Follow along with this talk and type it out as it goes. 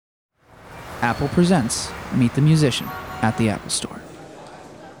Apple presents Meet the Musician at the Apple Store.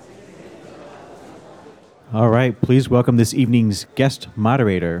 All right, please welcome this evening's guest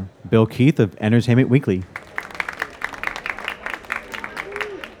moderator, Bill Keith of Entertainment Weekly.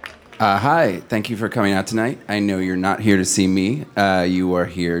 Hi, thank you for coming out tonight. I know you're not here to see me. You are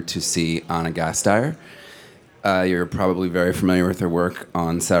here to see Anna Gasteyer. You're probably very familiar with her work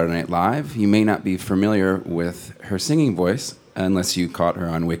on Saturday Night Live. You may not be familiar with her singing voice unless you caught her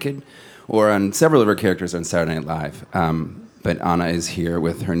on Wicked or on several of her characters on Saturday Night Live. But Anna is here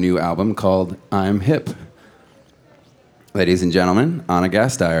with her new album called I'm Hip. Ladies and gentlemen, Anna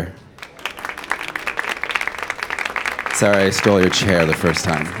Gasteyer. Sorry, I stole your chair the first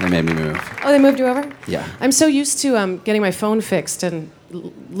time. They made me move. Oh, they moved you over? Yeah. I'm so used to getting my phone fixed and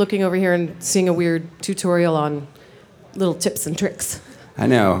looking over here and seeing a weird tutorial on little tips and tricks. I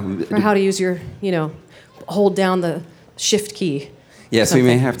know. For how to use your, hold down the shift key. Yes, we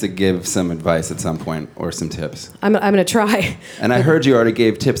may have to give some advice at some point or some tips. I'm going to try. And I heard you already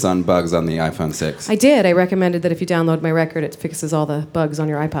gave tips on bugs on the iPhone 6. I did. I recommended that if you download my record, it fixes all the bugs on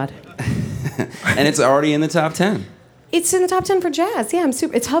your iPod. And it's already in the top 10. It's in the top 10 for jazz. Yeah,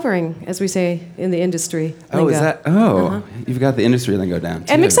 it's hovering, as we say in the industry. Oh, lingo. is that? Oh, You've got the industry lingo down,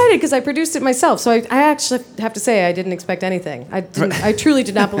 too. I'm excited because I produced it myself, so I actually have to say I didn't expect anything. I truly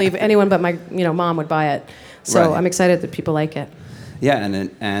did not believe anyone but my mom would buy it. So Right. I'm excited that people like it. Yeah,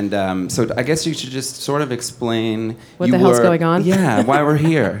 and so I guess you should just sort of explain What the hell's going on? Yeah, why we're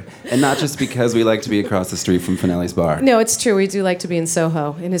here, and not just because we like to be across the street from Finelli's Bar. No, it's true. We do like to be in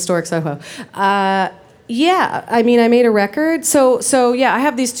Soho, in historic Soho. Yeah, I mean, I made a record. So yeah, I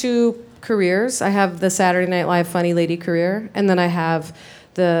have these two careers. I have the Saturday Night Live funny lady career, and then I have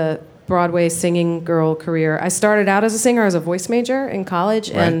the Broadway singing girl career. I started out as a singer. I was a voice major in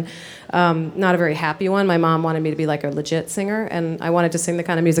college, Right. and not a very happy one. My mom wanted me to be like a legit singer, and I wanted to sing the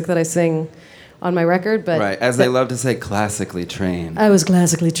kind of music that I sing on my record. But Right, as they love to say, classically trained. I was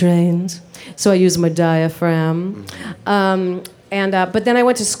classically trained, so I used my diaphragm. But then I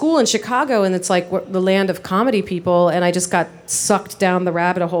went to school in Chicago, and it's like the land of comedy people, and I just got sucked down the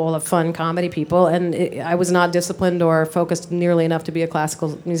rabbit hole of fun comedy people, and I was not disciplined or focused nearly enough to be a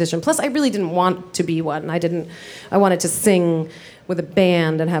classical musician. Plus, I really didn't want to be one. I wanted to sing with a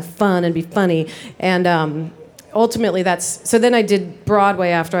band and have fun and be funny, and ultimately so then I did Broadway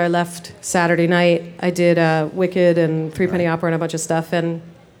after I left Saturday Night. I did Wicked and Three Penny Opera and a bunch of stuff, and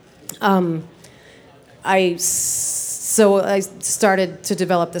So I started to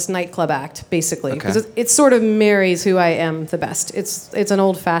develop this nightclub act, basically, because it sort of marries who I am the best. It's an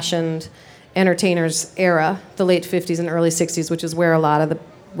old-fashioned entertainer's era, the late 50s and early 60s, which is where a lot of the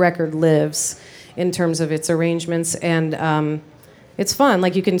record lives in terms of its arrangements, and it's fun.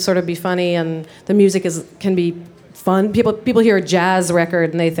 Like, you can sort of be funny, and the music can be fun. People hear a jazz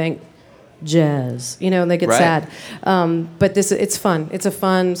record and they think jazz, and they get sad. But it's fun. It's a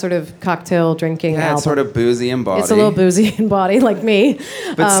fun sort of cocktail drinking album. It's sort of boozy in body. It's a little boozy in body, like me.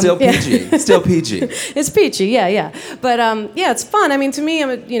 But still PG. Yeah. Still PG. It's peachy, yeah. But it's fun. I mean, to me,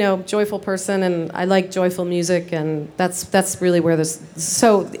 I'm a joyful person, and I like joyful music, and that's really where this.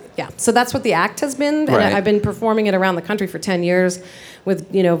 So that's what the act has been. And Right. I've been performing it around the country for 10 years,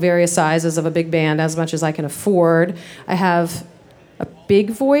 with various sizes of a big band, as much as I can afford. I have a big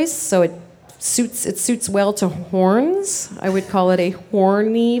voice, so it suits well to horns. I would call it a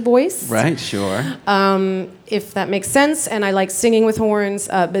horny voice. Right, sure. If that makes sense. And I like singing with horns,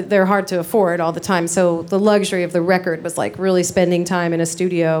 but they're hard to afford all the time. So the luxury of the record was like really spending time in a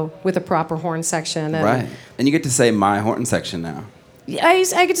studio with a proper horn section. And Right. And you get to say my horn section now. I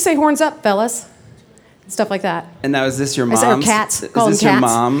get to say horns up, fellas. Stuff like that. And now, is this your I say, or mom's? cats. Is Call this them your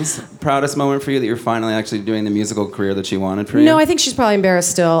cats. mom's proudest moment for you, that you're finally actually doing the musical career that she wanted for you? No, I think she's probably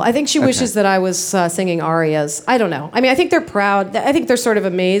embarrassed still. I think she wishes that I was singing arias. I don't know. I mean, I think they're proud. I think they're sort of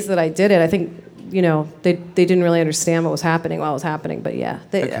amazed that I did it. I think, they didn't really understand what was happening while it was happening. But yeah,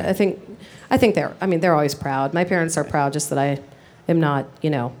 I think they're always proud. My parents are proud just that I am not,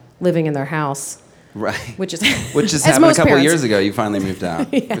 living in their house. Right. Which just happened a couple of years ago. You finally moved out.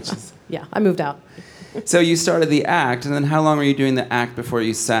 Yeah, I moved out. So you started the act, and then how long were you doing the act before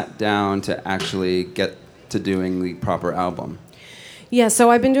you sat down to actually get to doing the proper album? Yeah,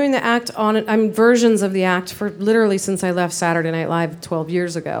 so I've been doing the act versions of the act for literally since I left Saturday Night Live 12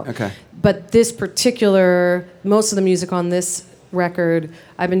 years ago. Okay. But most of the music on this record,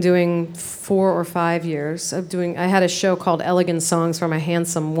 I've been doing 4 or 5 years of doing. I had a show called Elegant Songs from a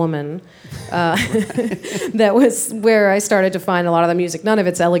Handsome Woman, that was where I started to find a lot of the music. None of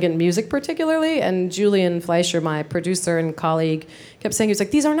it's elegant music particularly, and Julian Fleischer, my producer and colleague, kept saying, he was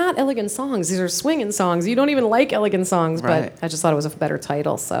like, these are not elegant songs, these are swinging songs. You don't even like elegant songs, Right. but I just thought it was a better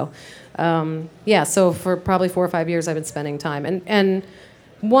title. So, so for probably 4 or 5 years, I've been spending time. And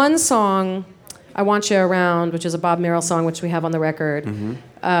one song, I Want You Around, which is a Bob Merrill song, which we have on the record,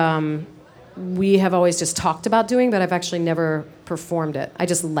 we have always just talked about doing, but I've actually never performed it. I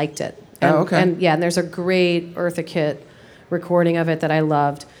just liked it. And, okay. And there's a great Eartha Kitt recording of it that I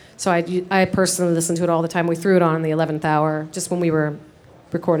loved. So I personally listened to it all the time. We threw it on in the 11th hour, just when we were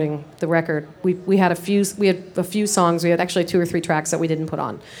recording the record. We had a few songs. We had actually 2 or 3 tracks that we didn't put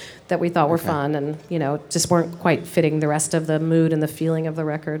on, that we thought were fun, and just weren't quite fitting the rest of the mood and the feeling of the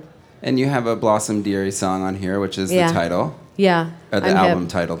record. And you have a Blossom Dearie song on here, which is the title. Yeah. Or the I'm album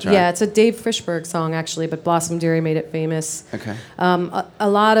hip. title track. Yeah, it's a Dave Frishberg song, actually, but Blossom Dearie made it famous. Okay. A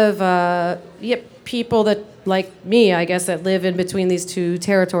lot of people that, like me, I guess, that live in between these two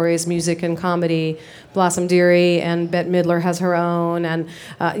territories, music and comedy. Blossom Dearie and Bette Midler has her own, and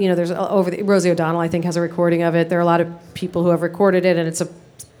there's Rosie O'Donnell, I think, has a recording of it. There are a lot of people who have recorded it, and it's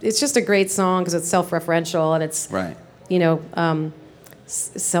just a great song because it's self-referential, and it's Right.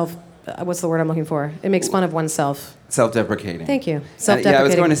 What's the word I'm looking for? It makes fun of oneself. Self-deprecating. Thank you. Self-deprecating. Yeah, I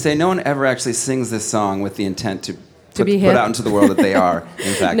was going to say, no one ever actually sings this song with the intent to be put hip. out into the world that they are,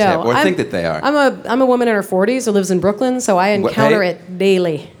 in fact, No, hip, or think that they are. I'm a woman in her 40s who lives in Brooklyn, so I encounter it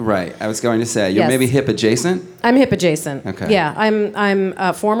daily. Right. I was going to say, you're Yes. maybe hip adjacent? I'm hip adjacent. Okay. Yeah,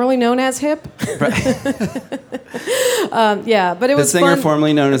 I'm formerly known as hip. Right. But it The was singer fun.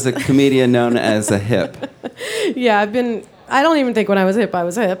 formerly known as a comedian known as a hip. Yeah, I don't even think when I was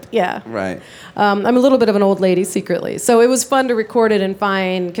hip, Yeah. Right. I'm a little bit of an old lady secretly. So it was fun to record it and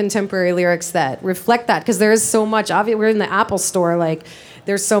find contemporary lyrics that reflect that, because there is so much. Obviously, we're in the Apple Store. Like,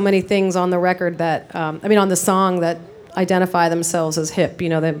 there's so many things on the record that, on the song that identify themselves as hip.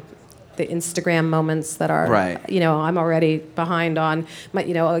 The Instagram moments that are, Right. I'm already behind on.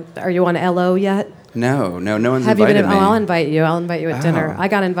 Are you on LO yet? No one's Have you invited been? me. Oh, I'll invite you. I'll invite you at dinner. I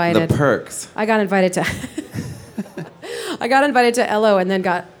got invited. The perks. I got invited to I got invited to LO and then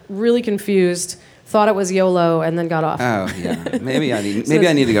got really confused, thought it was YOLO, and then got off. Oh, yeah. Maybe I need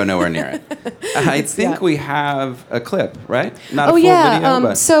to go nowhere near it. I think we have a clip, right? Not a full video,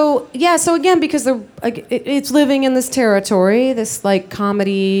 but... So again, because it's living in this territory, this like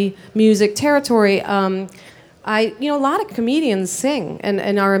comedy music territory, a lot of comedians sing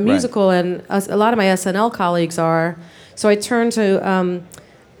and are a musical, and a lot of my SNL colleagues are. So I turned to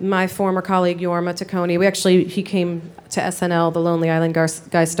my former colleague Jorma Taccone. He came to SNL. The Lonely Island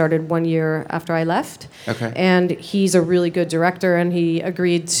guy started 1 year after I left. Okay. And he's a really good director, and he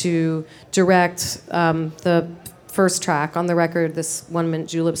agreed to direct the first track on the record, this 1 Mint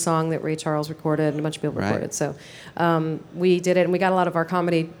Julep song that Ray Charles recorded and a bunch of people recorded. So we did it, and we got a lot of our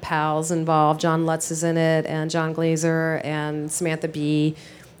comedy pals involved. John Lutz is in it, and John Glazer, and Samantha Bee,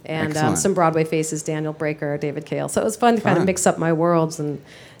 and some Broadway faces, Daniel Breaker, David Cale. So it was fun to kind of mix up my worlds, and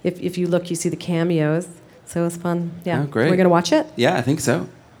if you look, you see the cameos. So it was fun. Yeah. Oh, great. We're going to watch it? Yeah, I think so.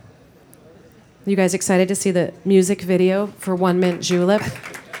 You guys excited to see the music video for 1 Mint Julep?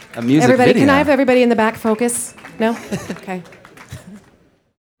 A music Everybody, video. can I have everybody in the back focus? No? Okay.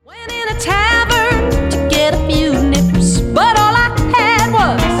 Went in a tavern to get a few nips, but all I had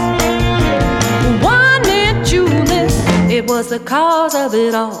was 1 Mint Julep. It was the cause of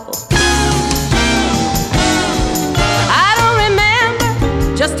it all. I don't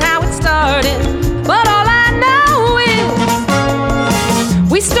remember just how it started, but all I know is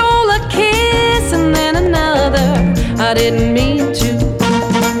we stole a kiss and then another. I didn't mean to.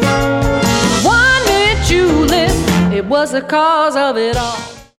 1 Mint Julep, it was the cause of it all.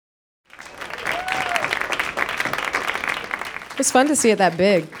 It was fun to see it that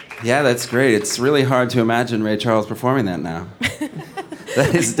big. Yeah, that's great. It's really hard to imagine Ray Charles performing that now.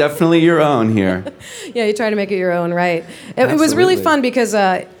 That is definitely your own here. Yeah, you try to make it your own, right? It was really fun because,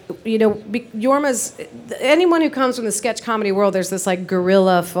 Jorma's, anyone who comes from the sketch comedy world, there's this like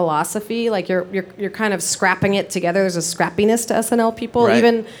guerrilla philosophy. Like you're kind of scrapping it together. There's a scrappiness to SNL people,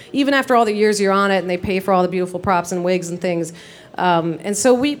 Right. even after all the years you're on it, and they pay for all the beautiful props and wigs and things. And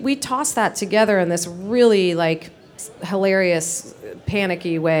so we toss that together in this really like hilarious,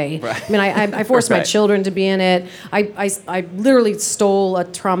 panicky way. Right. I mean, I forced my Right. children to be in it. I literally stole a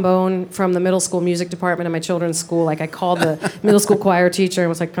trombone from the middle school music department in my children's school. Like, I called the middle school choir teacher and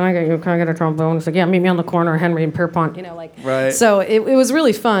was like, can I get a trombone? He's like, yeah, meet me on the corner, Henry and Pierpont, Right. So it was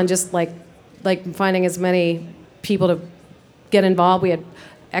really fun, just like finding as many people to get involved. We had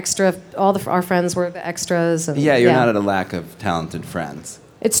extra. Our friends were the extras. And, Yeah, you're not at a lack of talented friends.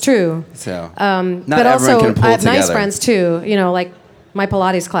 It's true. So But not everyone also, can pull I have nice together. friends too. You know, like my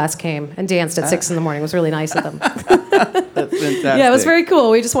Pilates class came and danced at 6 a.m. It was really nice of them. That's fantastic. Yeah, it was very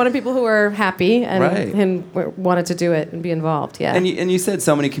cool. We just wanted people who were happy and, Right. wanted to do it and be involved. Yeah. And you said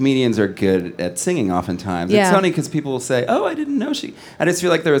so many comedians are good at singing oftentimes. Yeah. It's funny because people will say, oh, I didn't know she... I just feel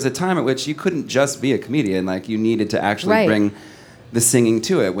like there was a time at which you couldn't just be a comedian. Like, you needed to actually Right. bring the singing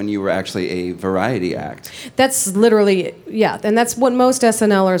to it when you were actually a variety act. That's literally, yeah, and that's what most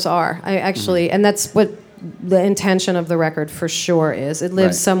SNLers are. And that's what the intention of the record for sure is. It lives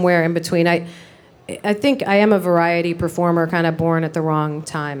Right. somewhere in between. I think I am a variety performer, kind of born at the wrong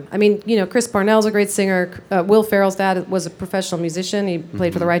time. I mean, you know, Chris Parnell's a great singer. Will Ferrell's dad was a professional musician. He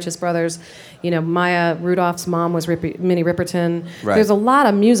played for the Righteous Brothers. You know, Maya Rudolph's mom was Minnie Riperton. Right. There's a lot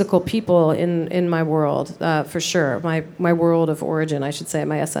of musical people in my world, for sure. My world of origin, I should say,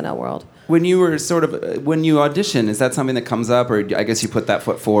 my SNL world. When you were when you audition, is that something that comes up, or I guess you put that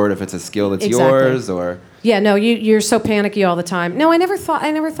foot forward if it's a skill that's Exactly. yours, or Yeah, no, you're so panicky all the time. No, I never thought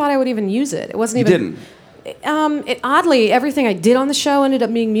I would even use it. It wasn't you even. didn't? Oddly, everything I did on the show ended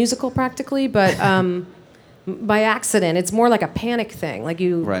up being musical practically, but by accident. It's more like a panic thing. Like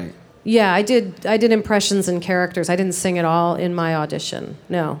you. Right. Yeah, I did impressions and characters. I didn't sing at all in my audition.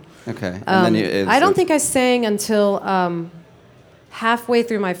 No. Okay. And then I don't think I sang until halfway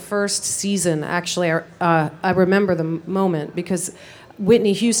through my first season. Actually, I remember the moment because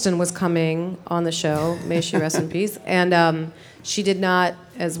Whitney Houston was coming on the show. May she rest in peace. And she did not,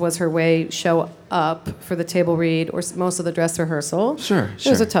 as was her way, show up for the table read or most of the dress rehearsal. Sure, It was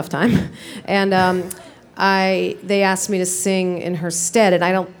sure. a tough time, and they asked me to sing in her stead, and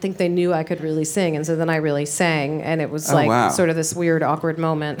I don't think they knew I could really sing, and so then I really sang, and it was Oh, like wow. sort of this weird, awkward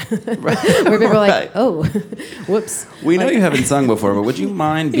moment where people were like, Right. "Oh, whoops." We know you haven't sung before, but would you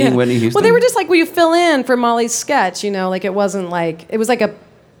mind being Yeah. Whitney Houston? Well, they were just like, "Will you fill in for Molly's sketch?" You know, like it wasn't like it was like a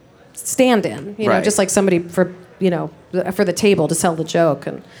stand-in. You know, Right. just like somebody for for the table to sell the joke,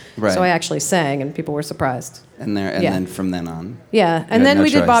 and Right. so I actually sang, and people were surprised. and Yeah. then from then on. Yeah, had and then no we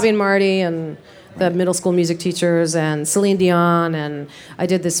did choice. Bobby and Marty and the middle school music teachers and Celine Dion, and I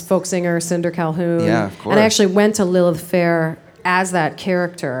did this folk singer, Cinder Calhoun. Yeah, of course. And I actually went to Lilith Fair as that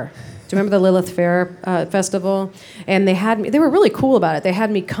character. Do you remember the Lilith Fair festival? And they were really cool about it. They had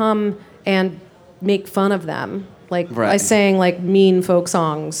me come and make fun of them. Like Right. I sang like mean folk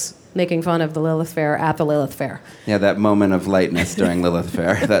songs, making fun of the Lilith Fair at the Lilith Fair. Yeah, that moment of lightness during Lilith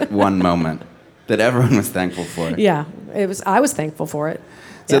Fair, that one moment that everyone was thankful for. Yeah, I was thankful for it.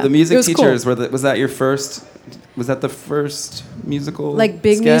 So Yeah. the It music was cool. teachers, was that your first, was that the first musical Like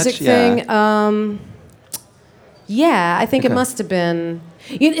big sketch? music Yeah. thing. Yeah, I think Okay. it must have been.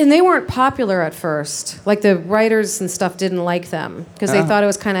 And they weren't popular at first. Like the writers and stuff didn't like them because they Oh. thought it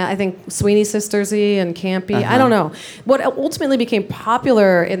was kind of, I think, Sweeney Sistersy and campy. Uh-huh. I don't know. What ultimately became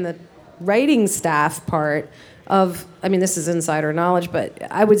popular in the writing staff part of, I mean, this is insider knowledge, but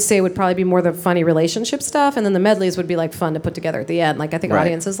I would say it would probably be more the funny relationship stuff, and then the medleys would be like fun to put together at the end. Like I think Right.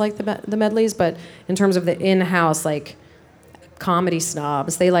 audiences like the medleys, but in terms of the in-house like comedy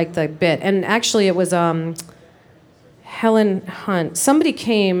snobs, they liked the bit. And actually, it was Helen Hunt. Somebody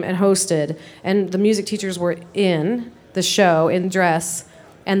came and hosted, and the music teachers were in the show in dress,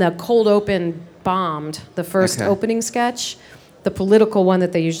 and the cold open bombed the first Okay. opening sketch, the political one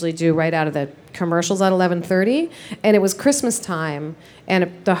that they usually do right out of the commercials at 11:30, and it was Christmas time, and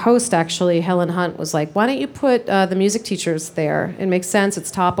the host actually, Helen Hunt, was like, "Why don't you put the music teachers there? It makes sense.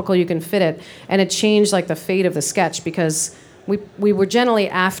 It's topical. You can fit it." And it changed like the fate of the sketch because we were generally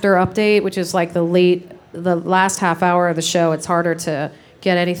after update, which is like the last half hour of the show. It's harder to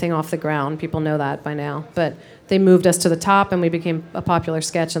get anything off the ground. People know that by now. But they moved us to the top, and we became a popular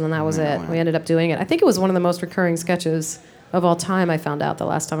sketch, and then that was it. wow. We ended up doing it. I think it was one of the most recurring sketches of all time, I found out the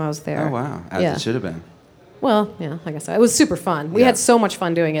last time I was there. Oh, wow. As Yeah. it should have been. Well, yeah, like I said, it was super fun. We Yeah. had so much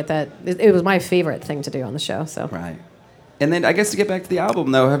fun doing it that it was my favorite thing to do on the show. So Right. And then I guess to get back to the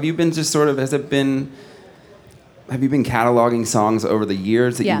album, though, have you been just sort of, have you been cataloging songs over the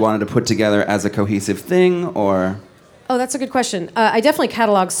years that Yeah. you wanted to put together as a cohesive thing, or? Oh, that's a good question. I definitely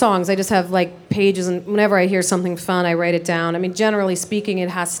catalog songs. I just have like pages, and whenever I hear something fun, I write it down. I mean, generally speaking, it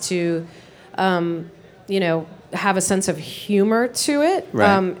has to, have a sense of humor to it.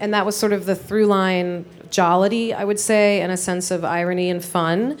 Right. And that was sort of the through line jollity, I would say, and a sense of irony and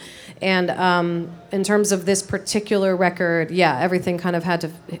fun. And in terms of this particular record, yeah, everything kind of had to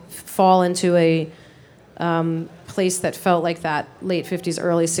fall into a place that felt like that late 50s,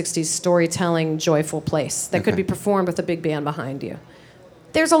 early 60s storytelling, joyful place that could Okay. be performed with a big band behind you.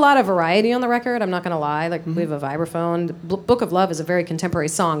 There's a lot of variety on the record. I'm not going to lie. Like we have a vibraphone. Book of Love is a very contemporary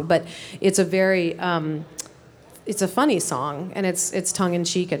song, but it's a very it's a funny song, and it's tongue in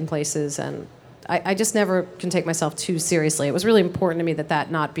cheek in places, and I just never can take myself too seriously. It was really important to me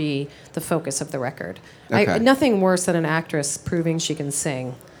that not be the focus of the record. Okay. Nothing worse than an actress proving she can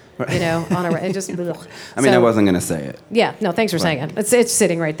sing. You know, on a it just. Ugh. I mean, So- I wasn't going to say it. Yeah, no, thanks for saying it. It's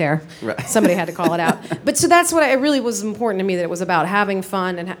sitting right there. Right. Somebody had to call it out. But so that's what it really was important to me, that it was about having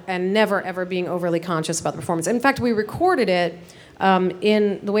fun and never ever being overly conscious about the performance. In fact, we recorded it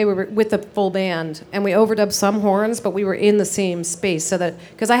in the way we were with the full band, and we overdubbed some horns, but we were in the same space, so that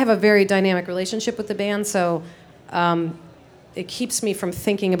because I have a very dynamic relationship with the band, so. It keeps me from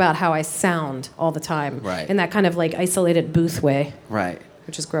thinking about how I sound all the time Right. in that kind of like isolated booth way, Right.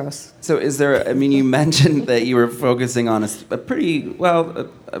 which is gross. So is there, I mean, you mentioned that you were focusing on a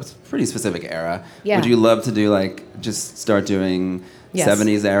pretty specific era. Yeah. Would you love to do like, just start doing Yes.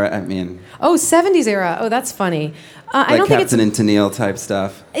 70s era? I mean, Oh, 70s era. Oh, that's funny. I like don't think it's Captain and Tennille type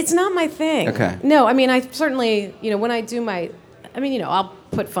stuff. It's not my thing. Okay. No, I mean, I certainly, when I do I'll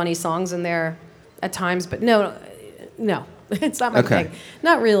put funny songs in there at times, but no, it's not my Okay. thing.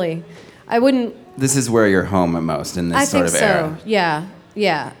 Not really. I wouldn't. This is where you're home at most in this I sort think of so. era.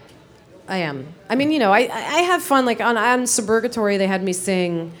 Yeah. I am. I mean, I have fun. Like on Suburgatory, they had me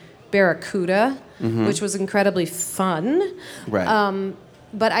sing Barracuda, which was incredibly fun. Right.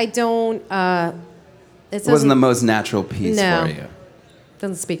 But I don't. It wasn't the most natural piece No. for you.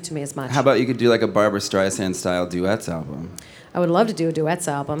 Doesn't speak to me as much. How about you could do like a Barbra Streisand style duets album? I would love to do a duets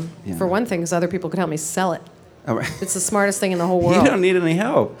album. Yeah. For one thing, because other people could help me sell it. Oh, right. It's the smartest thing in the whole world. You don't need any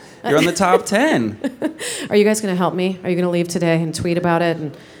help. You're on the top 10. Are you guys going to help me? Are you going to leave today and tweet about it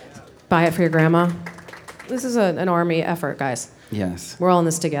and buy it for your grandma? This is an army effort, guys. Yes. We're all in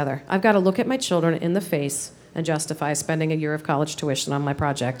this together. I've got to look at my children in the face and justify spending a year of college tuition on my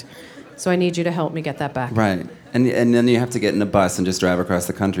project. So I need you to help me get that back. Right. And then you have to get in a bus and just drive across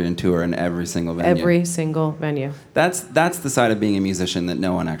the country and tour in every single venue. Every single venue. That's the side of being a musician that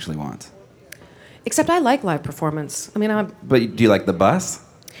no one actually wants. Except I like live performance. I mean, But do you like the bus?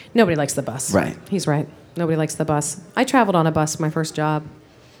 nobody likes the bus. Right. He's right. Nobody likes the bus. I traveled on a bus my first job.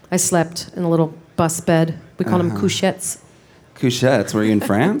 I slept in a little bus bed. We called them couchettes. Couchettes. Were you in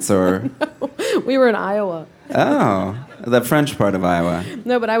France or? We were in Iowa. Oh, the French part of Iowa.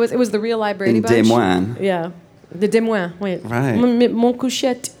 No, but it was the real live Brady In Bunch. Des Moines. Yeah. The Des Moines. Wait. Right. Mon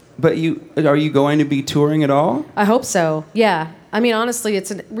couchette. But are you going to be touring at all? I hope so. Yeah. I mean, honestly,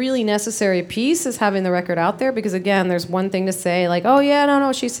 it's a really necessary piece is having the record out there because, again, there's one thing to say, like, oh, yeah,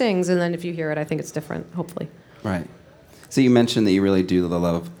 no, she sings. And then if you hear it, I think it's different, hopefully. Right. So you mentioned that you really do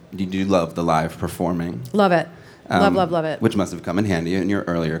love the live performing. Love it. Love it. Which must have come in handy in your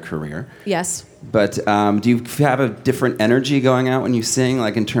earlier career. Yes. But do you have a different energy going out when you sing,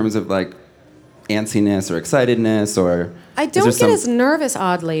 like in terms of like antsiness or excitedness, or I is there don't get some- as nervous,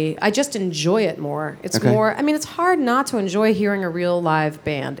 oddly. I just enjoy it more. It's Okay. more, I mean, it's hard not to enjoy hearing a real live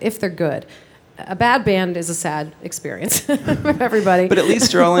band if they're good. A bad band is a sad experience for everybody. But at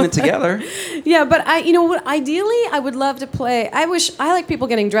least you're all in it together. Yeah, but ideally, I would love to play. I like people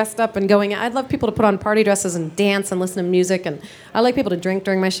getting dressed up and going. I'd love people to put on party dresses and dance and listen to music, and I like people to drink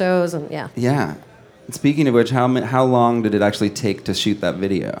during my shows, and yeah. Yeah. Speaking of which, how long did it actually take to shoot that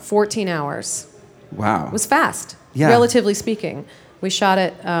video? 14 hours. Wow. It was fast, Yeah. relatively speaking. We shot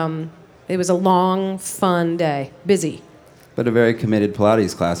it. It was a long, fun day, busy. But a very committed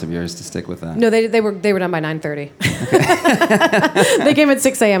Pilates class of yours to stick with that. No, they were done by 9:30. They came at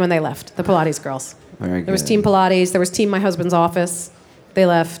 6 a.m. and they left. The Pilates girls. Very good. There was Team Pilates. There was Team My Husband's Office. They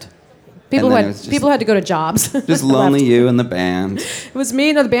left. People And who then had it was just- people who had to go to jobs. Just left. lonely you and the band. It was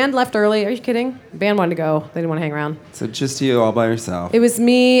me. No, the band left early. Are you kidding? The band wanted to go. They didn't want to hang around. So just you all by yourself. It was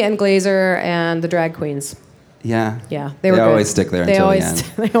me and Glazer and the drag queens. Yeah. Yeah, they were good. always stick there They until always,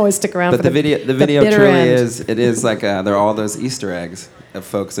 the end. They always stick around But for the video bitter truly end. it is like there are all those Easter eggs of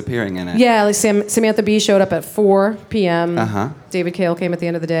folks appearing in it. Yeah, like Samantha Bee showed up at 4 p.m. Uh-huh. David Cale came at the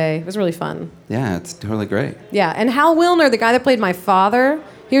end of the day. It was really fun. Yeah, it's totally great. Yeah, and Hal Wilner, the guy that played my father,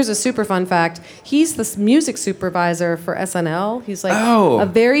 here's a super fun fact. He's the music supervisor for SNL. He's like Oh. a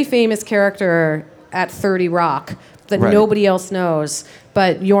very famous character at 30 Rock that Right. nobody else knows.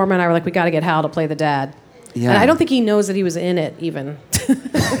 But Yorma and I were like, we got to get Hal to play the dad. Yeah. And I don't think he knows that he was in it even.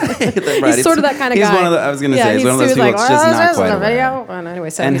 Right, He's sort of that kind of he's guy. One of the, I was going to say, he's one of he those was people that's "Oh, just this not is quite a aware. video." And anyway,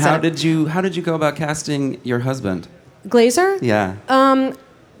 so And he how said it. did you go about casting your husband? Glazer? Yeah.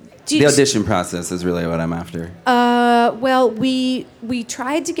 The audition process is really what I'm after. Well, we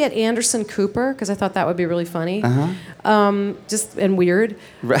tried to get Anderson Cooper because I thought that would be really funny, just and weird.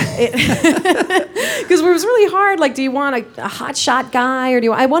 Right. Because it was really hard. Like, do you want a hotshot guy,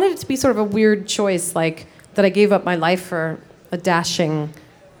 or I wanted it to be sort of a weird choice, like that I gave up my life for a dashing.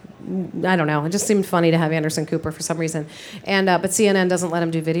 I don't know. It just seemed funny to have Anderson Cooper for some reason, and but CNN doesn't let him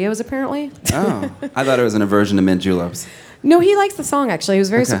do videos apparently. Oh, I thought it was an aversion to mint juleps. No, he likes the song, actually. He was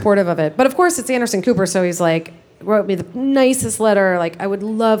very supportive of it. But of course, it's Anderson Cooper, so he's like, wrote me the nicest letter. Like, I would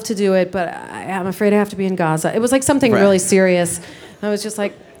love to do it, but I'm afraid I have to be in Gaza. It was like something really serious. I was just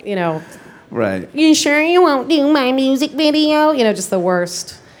like, Right. You sure you won't do my music video? Just the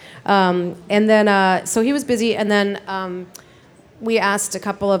worst. And then, so he was busy, and then we asked a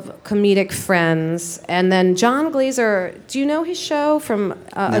couple of comedic friends, and then John Glazer, do you know his show from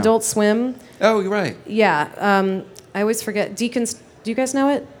Adult Swim? Oh, you're right. Yeah. I always forget. Deacons, do you guys know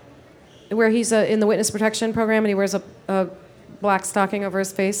it? Where he's in the witness protection program and he wears a black stocking over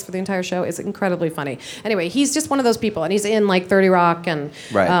his face for the entire show. It's incredibly funny. Anyway, he's just one of those people, and he's in like 30 Rock and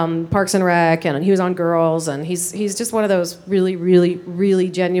Parks and Rec, and he was on Girls, and he's just one of those really, really, really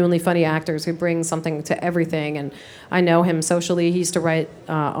genuinely funny actors who brings something to everything. And I know him socially. He used to write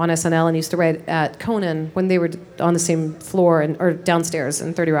on SNL, and he used to write at Conan when they were on the same floor or downstairs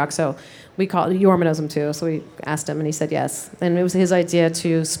in 30 Rock. So we called, Yorma knows him too, so we asked him, and he said yes. And it was his idea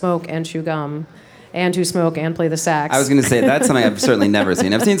to smoke and chew gum, and to smoke and play the sax. I was going to say, that's something I've certainly never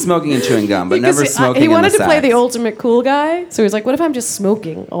seen. I've seen smoking and chewing gum, but never smoking He wanted and the to play sax. the ultimate cool guy, so he was like, what if I'm just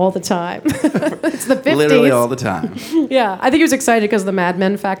smoking all the time? It's the 50s. Literally all the time. Yeah, I think he was excited because the Mad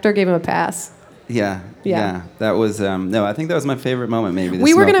Men factor gave him a pass. Yeah. That was, no, I think that was my favorite moment, maybe.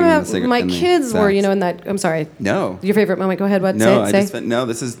 We were going to smoking and have, the cigarette my and the kids were, sax. in that, I'm sorry. No. Your favorite moment, go ahead, what? No, Say. no,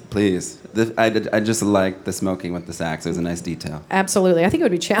 this is, please. I just like the smoking with the sax. It was a nice detail. Absolutely. I think it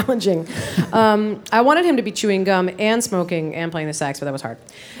would be challenging. I wanted him to be chewing gum and smoking and playing the sax, but that was hard.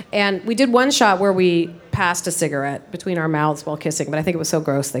 And we did one shot where we passed a cigarette between our mouths while kissing, but I think it was so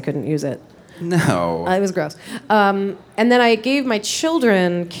gross they couldn't use it. No. It was gross. And then I gave my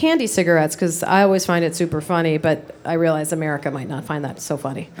children candy cigarettes because I always find it super funny, but I realized America might not find that so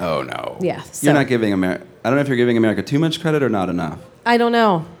funny. Oh, no. Yeah. You're not giving America... I don't know if you're giving America too much credit or not enough. I don't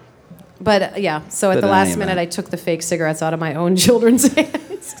know. But yeah, so at But the in last any minute, event. I took the fake cigarettes out of my own children's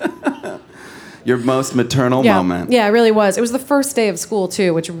hands. Your most maternal moment. Yeah, it really was. It was the first day of school,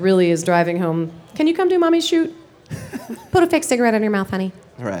 too, which really is driving home. Can you come do Mommy's shoot? Put a fake cigarette in your mouth, honey.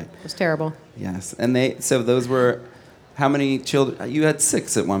 Right. It was terrible. Yes. And so those were... How many children? You had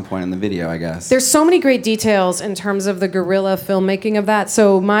 6 at one point in the video, I guess. There's so many great details in terms of the guerrilla filmmaking of that.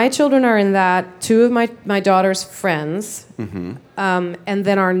 So my children are in that. 2 of my daughter's friends. Mm-hmm. And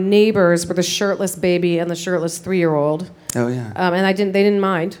then our neighbors were the shirtless baby and the shirtless 3-year-old. Oh, yeah. And they didn't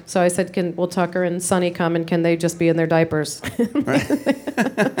mind. So I said, will Tucker and Sonny come, and can they just be in their diapers?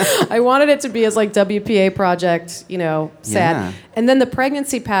 I wanted it to be as like WPA project, sad. Yeah. And then the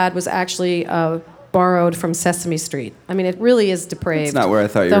pregnancy pad was actually borrowed from Sesame Street. I mean, it really is depraved. That's not where I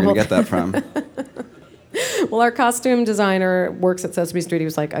thought you were going to get that from. Well, our costume designer works at Sesame Street. He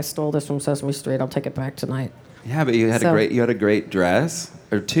was like, I stole this from Sesame Street. I'll take it back tonight. Yeah, but you had a great dress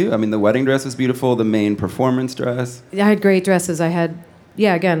or 2. I mean, the wedding dress was beautiful. The main performance dress. I had great dresses.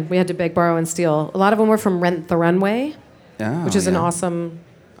 Again, we had to beg, borrow, and steal. A lot of them were from Rent the Runway, which is an awesome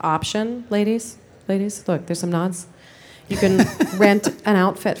option, ladies. Ladies, look, there's some nods. You can rent an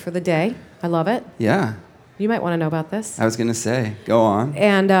outfit for the day. I love it. Yeah. You might want to know about this. I was going to say, go on.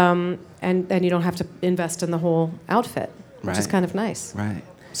 And you don't have to invest in the whole outfit, which is kind of nice. Right.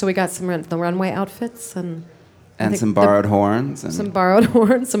 So we got some Rent the Runway outfits and some borrowed horns. And some borrowed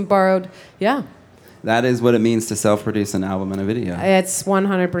horns, some borrowed, yeah. That is what it means to self-produce an album and a video. It's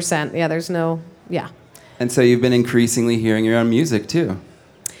 100%. Yeah, there's no, yeah. And so you've been increasingly hearing your own music, too,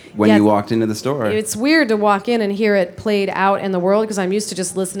 when you walked into the store. It's weird to walk in and hear it played out in the world because I'm used to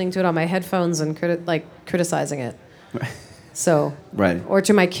just listening to it on my headphones and criticizing it. So, right. Or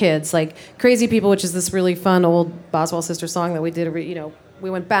to my kids, like Crazy People, which is this really fun old Boswell Sisters song that we did, we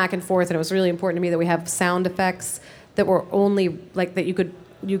went back and forth, and it was really important to me that we have sound effects that were only, like, that you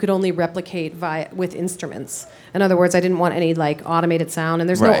could only replicate with instruments. In other words, I didn't want any, like, automated sound, and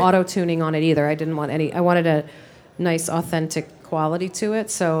there's no auto-tuning on it either. I wanted a nice, authentic quality to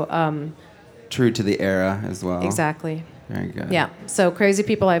it, so... True to the era as well. Exactly. Very good. Yeah, so Crazy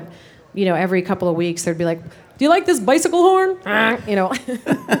People, every couple of weeks, there'd be like, do you like this bicycle horn? Do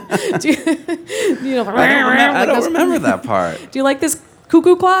you I don't remember that part. Do you like this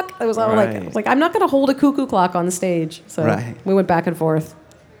cuckoo clock? It was all Right. like I'm not going to hold a cuckoo clock on stage. So we went back and forth.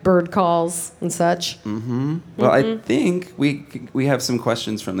 bird calls and such. Well, I think we have some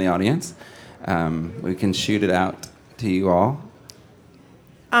questions from the audience. We can shoot it out to you all.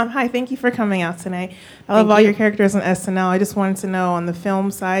 Hi, thank you for coming out tonight. I love all your characters on SNL. I just wanted to know, on the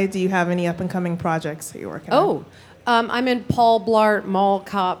film side, do you have any up-and-coming projects that you're working on? I'm in Paul Blart Mall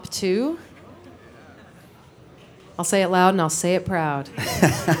Cop 2. I'll say it loud and I'll say it proud.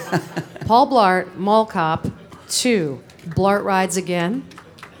 Paul Blart Mall Cop 2. Blart Rides Again.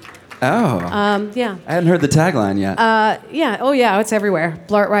 Oh. Yeah. I hadn't heard the tagline yet. Yeah. Oh, yeah. It's everywhere.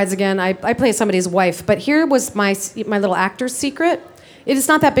 Blart Rides Again. I play somebody's wife. But here was my little actor's secret. It is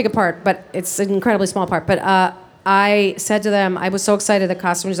not that big a part, but it's an incredibly small part. But I said to them, I was so excited, the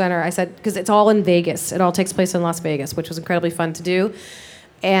costume designer, I said, because it's all in Vegas. It all takes place in Las Vegas, which was incredibly fun to do.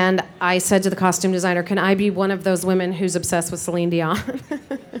 And I said to the costume designer, can I be one of those women who's obsessed with Celine Dion?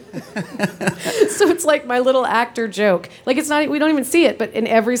 So it's like my little actor joke. Like, it's not, we don't even see it, but in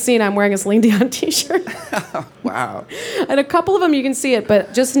every scene I'm wearing a Celine Dion t-shirt. Wow. And a couple of them you can see it,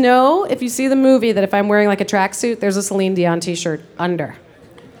 but just know, if you see the movie, that if I'm wearing like a tracksuit, there's a Celine Dion t-shirt under.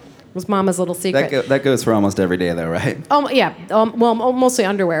 It was Mama's little secret. That goes for almost every day, though, right? Yeah. Well, mostly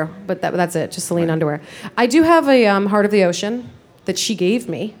underwear, but that's it. Just Celine underwear. I do have a Heart of the Ocean that she gave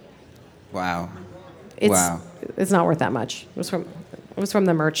me. Wow. It's not worth that much. It was from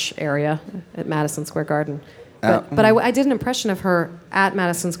the merch area at Madison Square Garden. But I did an impression of her at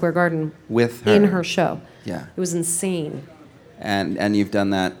Madison Square Garden with her in her show. Yeah. It was insane. And you've done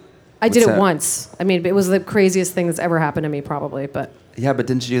that. I did it once. I mean, it was the craziest thing that's ever happened to me, probably. But yeah, but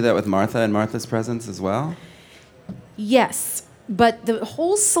didn't you do that with Martha and Martha's Presents as well? yes, but the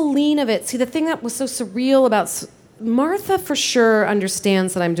whole Celine of it. See, the thing that was so surreal about Martha, for sure,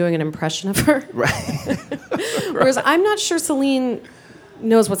 understands that I'm doing an impression of her. Right. Whereas I'm not sure Celine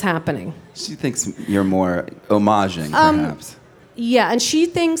knows what's happening. She thinks you're more homaging, perhaps. Yeah, and she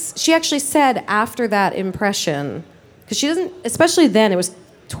actually said after that impression, because she doesn't, especially then, it was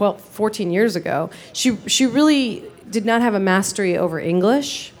 14 years ago, she really did not have a mastery over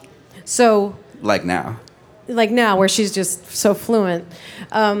English. So like now, where she's just so fluent.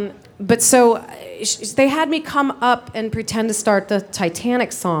 But so they had me come up and pretend to start the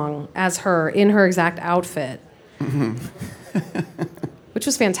Titanic song as her in her exact outfit, which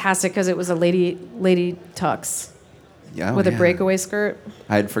was fantastic because it was a lady tux with a breakaway skirt.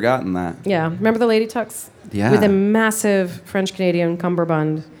 I had forgotten that. Yeah, remember the lady tux? Yeah. With a massive French Canadian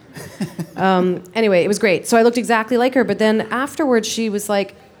cummerbund. Anyway, it was great. So I looked exactly like her, but then afterwards she was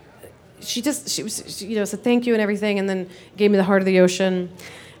like, she said thank you and everything, and then gave me the Heart of the Ocean.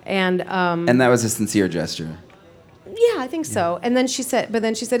 And that was a sincere gesture. Yeah, I think so. And then she said,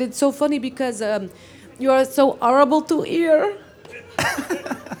 it's so funny because you are so horrible to hear.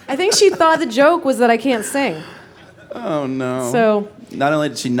 I think she thought the joke was that I can't sing. Oh no. So not only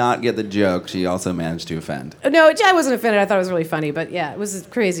did she not get the joke, she also managed to offend. No, I wasn't offended. I thought it was really funny, but yeah, it was a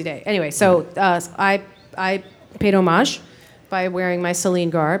crazy day. Anyway, so I paid homage by wearing my Celine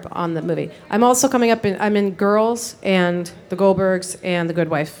garb on the movie. I'm also coming up I'm in Girls and The Goldbergs and The Good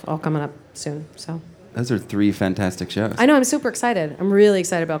Wife, all coming up soon. So those are 3 fantastic shows. I know, I'm super excited. I'm really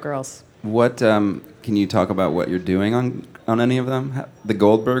excited about Girls. What can you talk about what you're doing on any of them? The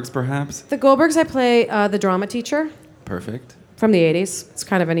Goldbergs, perhaps? The Goldbergs, I play the drama teacher. Perfect. From the 80s. It's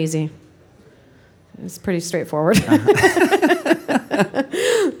kind of an easy. It's pretty straightforward.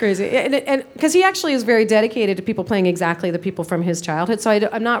 Crazy. And because he actually is very dedicated to people playing exactly the people from his childhood, so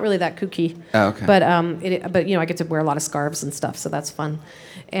I'm not really that kooky. Oh, okay. But I get to wear a lot of scarves and stuff, so that's fun.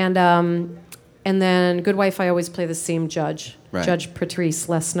 And then Good Wife, I always play the same judge, right. Judge Patrice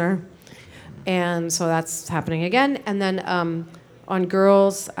Lessner. And so that's happening again. And then on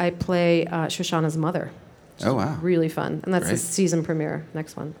Girls, I play Shoshana's mother. Oh, wow. Really fun. And that's Great. the season premiere,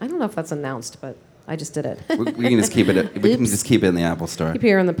 next one. I don't know if that's announced, but I just did it. We can just keep it. We can just keep it in the Apple Store. Keep it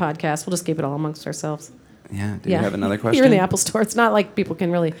here in the podcast. We'll just keep it all amongst ourselves. Yeah. Do you have another question? Here in the Apple Store. It's not like people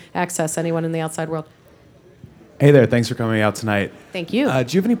can really access anyone in the outside world. Hey there. Thanks for coming out tonight. Thank you. Do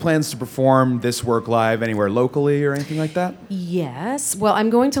you have any plans to perform this work live anywhere locally or anything like that? Yes. Well, I'm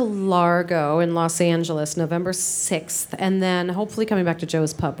going to Largo in Los Angeles November 6th, and then hopefully coming back to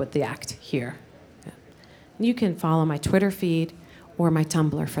Joe's Pub with the act here. Yeah. You can follow my Twitter feed or my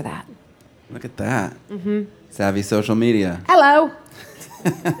Tumblr for that. Look at that. Mm-hmm. Savvy social media. Hello.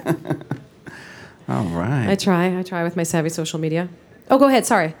 All right. I try with my savvy social media. Oh, go ahead.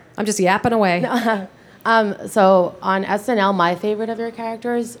 Sorry. I'm just yapping away. So on SNL, my favorite of your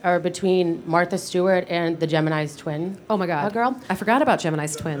characters are between Martha Stewart and the Gemini's twin. Oh my God. Girl. I forgot about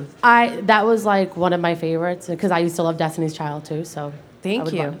Gemini's twin. That was like one of my favorites because I used to love Destiny's Child too. So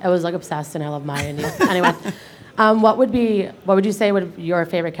Thank you. I was like obsessed and I love Maya and you. Anyway, What would you say would be your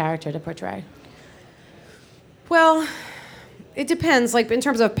favorite character to portray? Well, it depends. Like in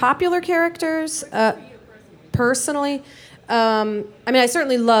terms of popular characters, personally, I mean, I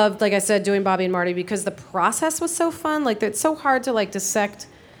certainly loved, like I said, doing Bobby and Marty because the process was so fun. Like it's so hard to like dissect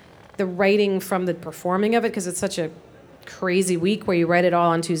the writing from the performing of it because it's such a crazy week where you write it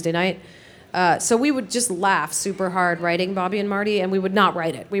all on Tuesday night. So we would just laugh super hard writing Bobby and Marty, and we would not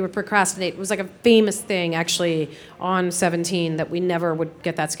write it. We would procrastinate. It was like a famous thing, actually, on 17 that we never would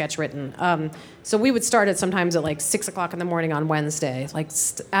get that sketch written. So we would start it sometimes at like 6 o'clock in the morning on Wednesday, like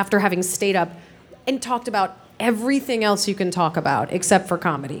after having stayed up and talked about everything else you can talk about except for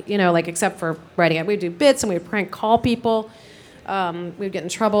comedy, like except for writing it. We'd do bits and we would prank call people. We'd get in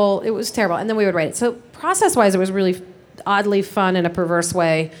trouble. It was terrible. And then we would write it. So process-wise, it was really oddly fun in a perverse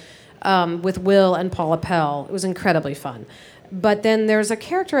way. With Will and Paula Pell. It was incredibly fun. But then there's a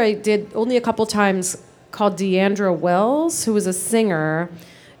character I did only a couple times called Deandra Wells, who was a singer.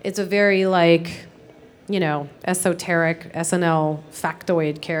 It's a very esoteric SNL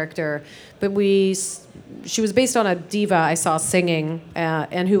factoid character. But she was based on a diva I saw singing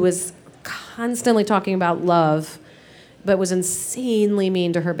and who was constantly talking about love, but was insanely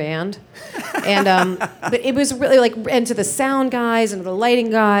mean to her band. And but it was really and to the sound guys and to the lighting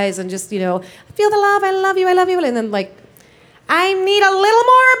guys and just, I feel the love, I love you. And then I need a little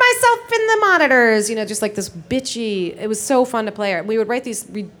more of myself in the monitors, just like this bitchy. It was so fun to play her. We would write these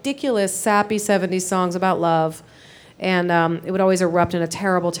ridiculous, sappy 70s songs about love. And it would always erupt in a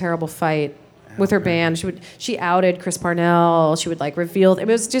terrible, terrible fight with her band. She outed Chris Parnell. She would reveal, it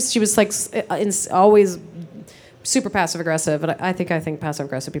was just, she was always super passive aggressive, and I think passive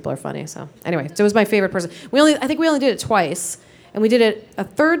aggressive people are funny. So anyway, so it was my favorite person. I think we only did it twice, and we did it a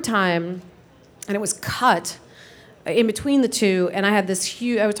third time, and it was cut in between the two. And I had this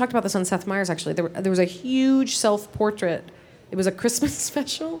huge. I talked about this on Seth Meyers actually. There was a huge self-portrait. It was a Christmas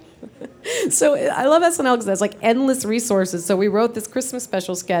special. So I love SNL because there's endless resources. So we wrote this Christmas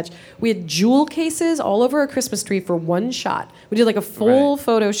special sketch. We had jewel cases all over a Christmas tree for one shot. We did a full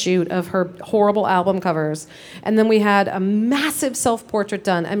photo shoot of her horrible album covers. And then we had a massive self-portrait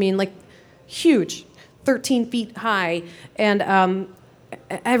done. I mean, huge, 13 feet high. And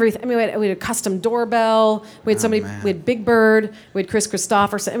everything. I mean, we had a custom doorbell. We had We had Big Bird. We had Chris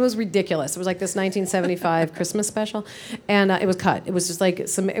Christopherson. It was ridiculous. It was this 1975 Christmas special, and it was cut. It was just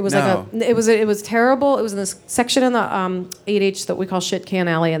It was terrible. It was in this section in the 8H that we call Shit Can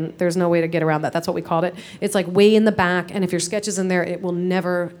Alley, and there's no way to get around that. That's what we called it. It's way in the back, and if your sketch is in there, it will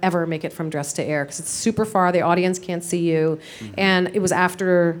never ever make it from dress to air because it's super far. The audience can't see you, and it was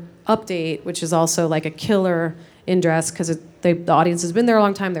after Update, which is also a killer in dress because the audience has been there a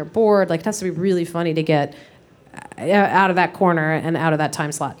long time. They're bored. It has to be really funny to get out of that corner and out of that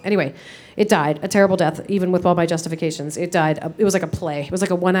time slot. Anyway, it died a terrible death. Even with all my justifications, it died. It was like a play. It was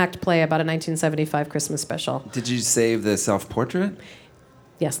a one-act play about a 1975 Christmas special. Did you save the self-portrait?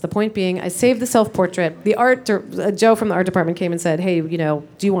 Yes. The point being, I saved the self-portrait. The Joe from the art department came and said, "Hey, do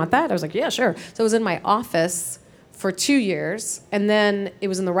you want that?" I was like, "Yeah, sure." So it was in my office for 2 years, and then it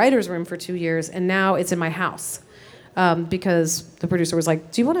was in the writer's room for 2 years, and now it's in my house. Because the producer was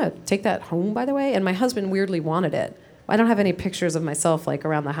like, "Do you want to take that home, by the way?" And my husband weirdly wanted it. I don't have any pictures of myself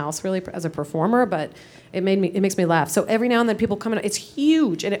around the house really as a performer, but it makes me laugh. So every now and then people come in. It's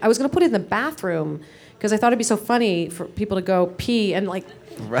huge, and I was going to put it in the bathroom because I thought it'd be so funny for people to go pee and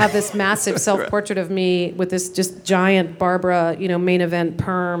have this massive self-portrait of me with this just giant Barbara, main event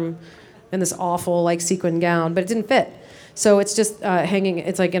perm and this awful sequin gown, but it didn't fit. So it's just hanging.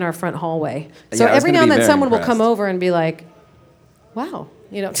 It's in our front hallway. So every now and then someone will come over and be like, "Wow,"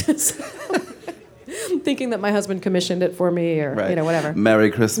 just thinking that my husband commissioned it for me or whatever. Merry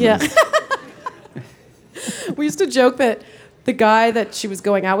Christmas. Yeah. We used to joke that the guy that she was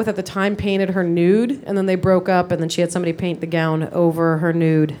going out with at the time painted her nude, and then they broke up, and then she had somebody paint the gown over her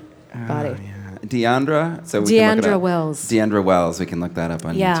nude body. Yeah. Deandra. So we Deandra can look it up. Wells. Deandra Wells. We can look that up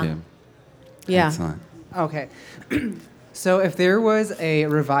on YouTube. Yeah. Excellent. Okay. So if there was a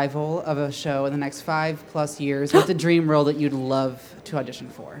revival of a show in the next 5+ years, what's the dream role that you'd love to audition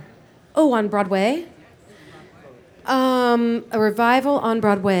for? Oh, on Broadway? A revival on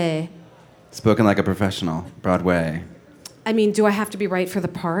Broadway. Spoken like a professional. Broadway. I mean, do I have to be right for the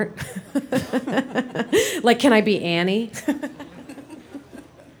part? Can I be Annie?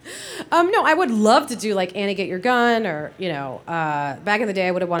 No, I would love to do Annie Get Your Gun or, back in the day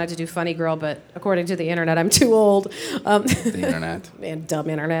I would have wanted to do Funny Girl, but according to the internet, I'm too old. The internet. Man, dumb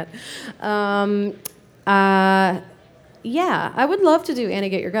internet. Yeah, I would love to do Annie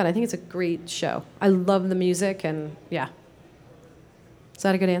Get Your Gun. I think it's a great show. I love the music and yeah. Is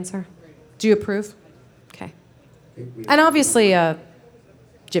that a good answer? Do you approve? Okay. And obviously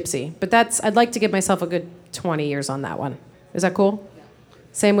Gypsy. But I'd like to give myself a good 20 years on that one. Is that cool?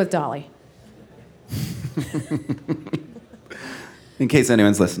 Same with Dolly. In case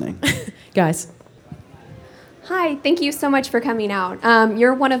anyone's listening. Guys. Hi, thank you so much for coming out.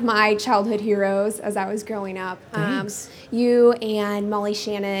 You're one of my childhood heroes as I was growing up. Thanks. You and Molly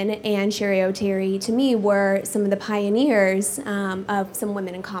Shannon and Sherry O'Terry, to me, were some of the pioneers of some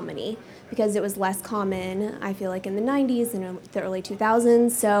women in comedy because it was less common, I feel like, in the 90s and the early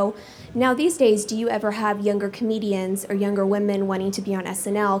 2000s. So now these days, do you ever have younger comedians or younger women wanting to be on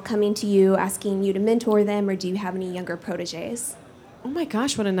SNL coming to you, asking you to mentor them, or do you have any younger proteges? Oh my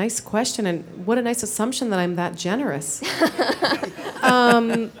gosh, what a nice question, and what a nice assumption that I'm that generous.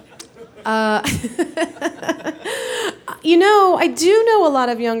 You know, I do know a lot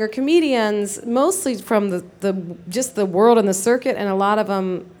of younger comedians, mostly from the world and the circuit, and a lot of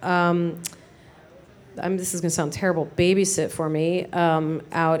them, this is going to sound terrible, babysit for me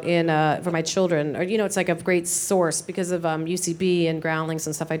out in for my children. Or, you know, it's like a great source because of UCB and Groundlings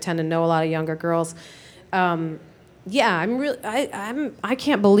and stuff. I tend to know a lot of younger girls. Yeah, I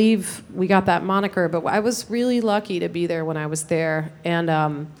can't believe we got that moniker, but I was really lucky to be there when I was there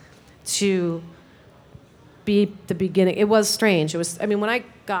and to be the beginning. It was strange. When I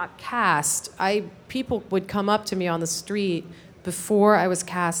got cast, people would come up to me on the street before I was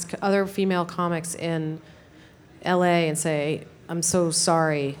cast, other female comics in LA, and say, "I'm so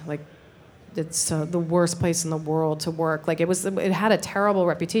sorry, like, it's the worst place in the world to work." Like, it had a terrible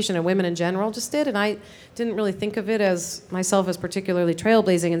reputation, and women in general just did, and I didn't really think of it as myself as particularly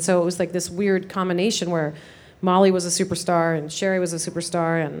trailblazing, and so it was like this weird combination where Molly was a superstar and Sherry was a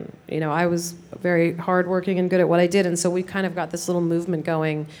superstar, and, you know, I was very hardworking and good at what I did, and so we kind of got this little movement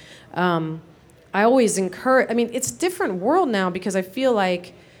going. I always encourage, it's a different world now because I feel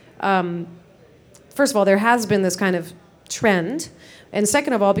like, first of all, there has been this kind of trend. And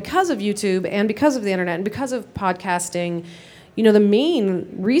second of all, because of YouTube and because of the internet and because of podcasting, you know, the main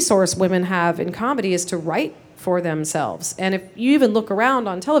resource women have in comedy is to write for themselves. And if you even look around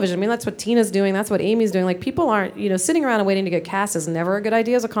on television, that's what Tina's doing, that's what Amy's doing. Like, people aren't, you know, sitting around and waiting to get cast is never a good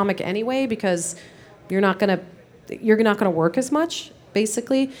idea as a comic anyway, because you're not gonna work as much,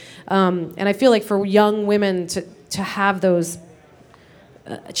 basically. And I feel like for young women to have those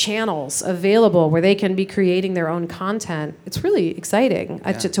channels available where they can be creating their own content, it's really exciting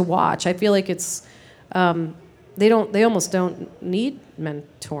to watch. I feel like it's they almost don't need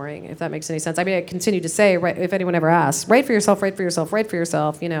mentoring, if that makes any sense. I continue to say, right, if anyone ever asks, write for yourself, write for yourself, write for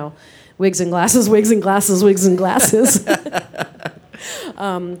yourself, you know, wigs and glasses, wigs and glasses, wigs and glasses.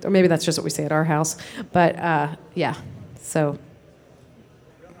 Or maybe that's just what we say at our house. But yeah, so.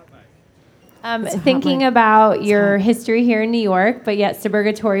 Thinking about your history here in New York, but yet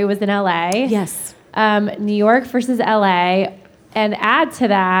Suburgatory was in LA. Yes. New York versus LA, and add to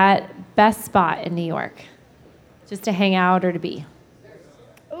that, best spot in New York, just to hang out or to be.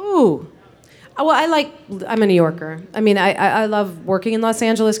 Ooh. Well, I'm a New Yorker. I love working in Los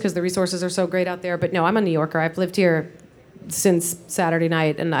Angeles because the resources are so great out there, but no, I'm a New Yorker. I've lived here since Saturday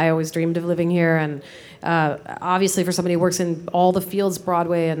night, and I always dreamed of living here, and obviously for somebody who works in all the fields,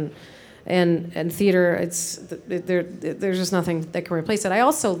 Broadway and theater, there's just nothing that can replace it. I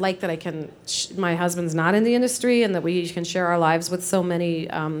also like that my husband's not in the industry, and that we can share our lives with so many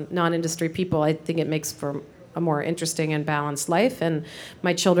non-industry people. I think it makes for a more interesting and balanced life, and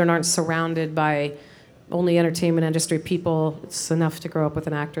my children aren't surrounded by only entertainment industry people. It's enough to grow up with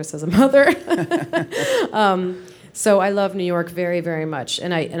an actress as a mother. So I love New York very, very much,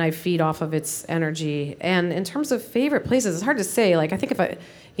 and I feed off of its energy. And in terms of favorite places, it's hard to say. Like, I think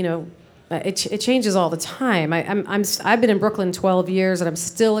it changes all the time. I've been in Brooklyn 12 years, and I'm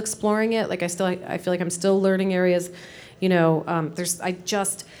still exploring it. Like, I feel like I'm still learning areas. You know, I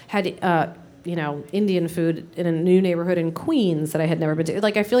just had Indian food in a new neighborhood in Queens that I had never been to.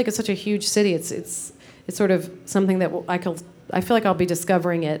 Like, I feel like it's such a huge city. It's sort of something that I feel like I'll be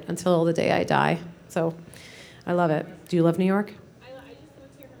discovering it until the day I die. So I love it. Do you love New York? I just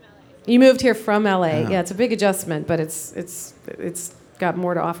moved here from LA. You moved here from LA. Oh. Yeah, it's a big adjustment, but it's got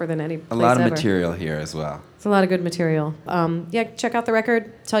more to offer than any place A lot of ever. material here as well. It's a lot of good material. Yeah, check out the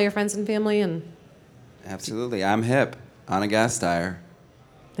record. Tell your friends and family, and Absolutely. I'm hip. Anna Gasteyer.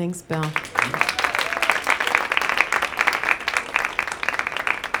 thanks, Bill.